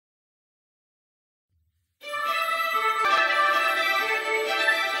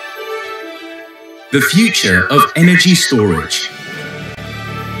The future of energy storage.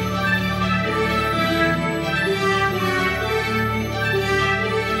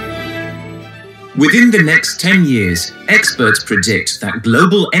 Within the next 10 years, experts predict that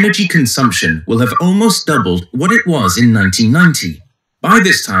global energy consumption will have almost doubled what it was in 1990. By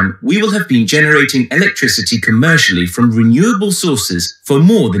this time, we will have been generating electricity commercially from renewable sources for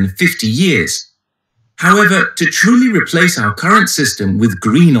more than 50 years. However, to truly replace our current system with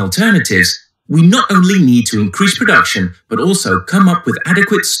green alternatives, we not only need to increase production, but also come up with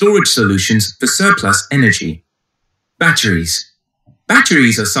adequate storage solutions for surplus energy. Batteries.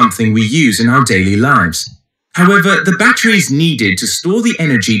 Batteries are something we use in our daily lives. However, the batteries needed to store the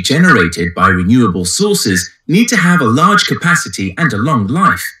energy generated by renewable sources need to have a large capacity and a long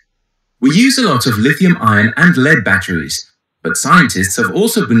life. We use a lot of lithium-ion and lead batteries, but scientists have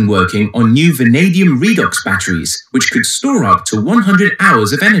also been working on new vanadium redox batteries, which could store up to 100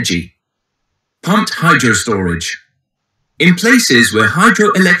 hours of energy. Pumped hydro storage. In places where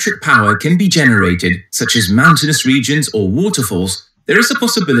hydroelectric power can be generated, such as mountainous regions or waterfalls, there is a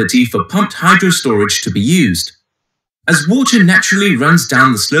possibility for pumped hydro storage to be used. As water naturally runs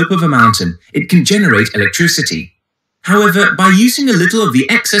down the slope of a mountain, it can generate electricity. However, by using a little of the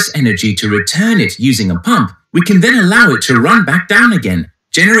excess energy to return it using a pump, we can then allow it to run back down again,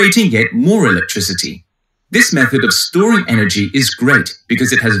 generating yet more electricity. This method of storing energy is great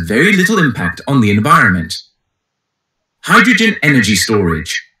because it has very little impact on the environment. Hydrogen energy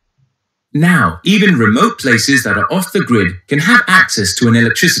storage. Now, even remote places that are off the grid can have access to an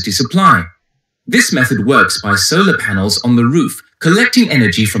electricity supply. This method works by solar panels on the roof, collecting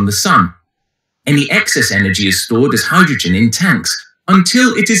energy from the sun. Any excess energy is stored as hydrogen in tanks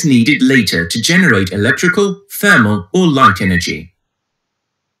until it is needed later to generate electrical, thermal, or light energy.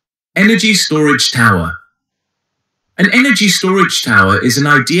 Energy storage tower. An energy storage tower is an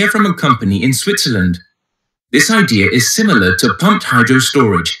idea from a company in Switzerland. This idea is similar to pumped hydro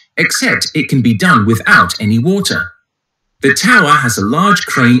storage, except it can be done without any water. The tower has a large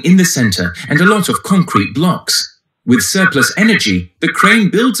crane in the center and a lot of concrete blocks. With surplus energy, the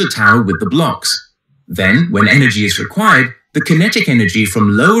crane builds a tower with the blocks. Then, when energy is required, the kinetic energy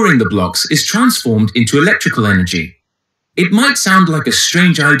from lowering the blocks is transformed into electrical energy. It might sound like a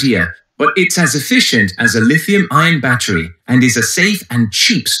strange idea, but it's as efficient as a lithium-ion battery and is a safe and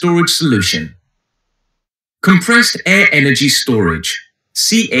cheap storage solution. Compressed air energy storage,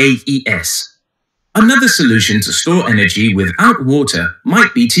 CAES. Another solution to store energy without water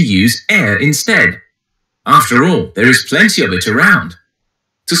might be to use air instead. After all, there is plenty of it around.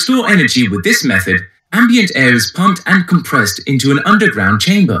 To store energy with this method, ambient air is pumped and compressed into an underground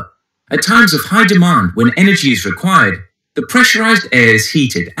chamber. At times of high demand when energy is required, the pressurized air is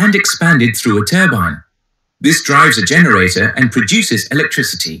heated and expanded through a turbine. This drives a generator and produces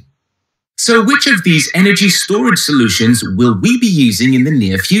electricity. So which of these energy storage solutions will we be using in the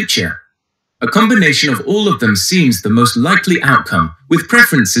near future? A combination of all of them seems the most likely outcome, with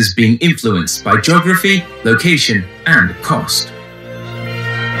preferences being influenced by geography, location, and cost.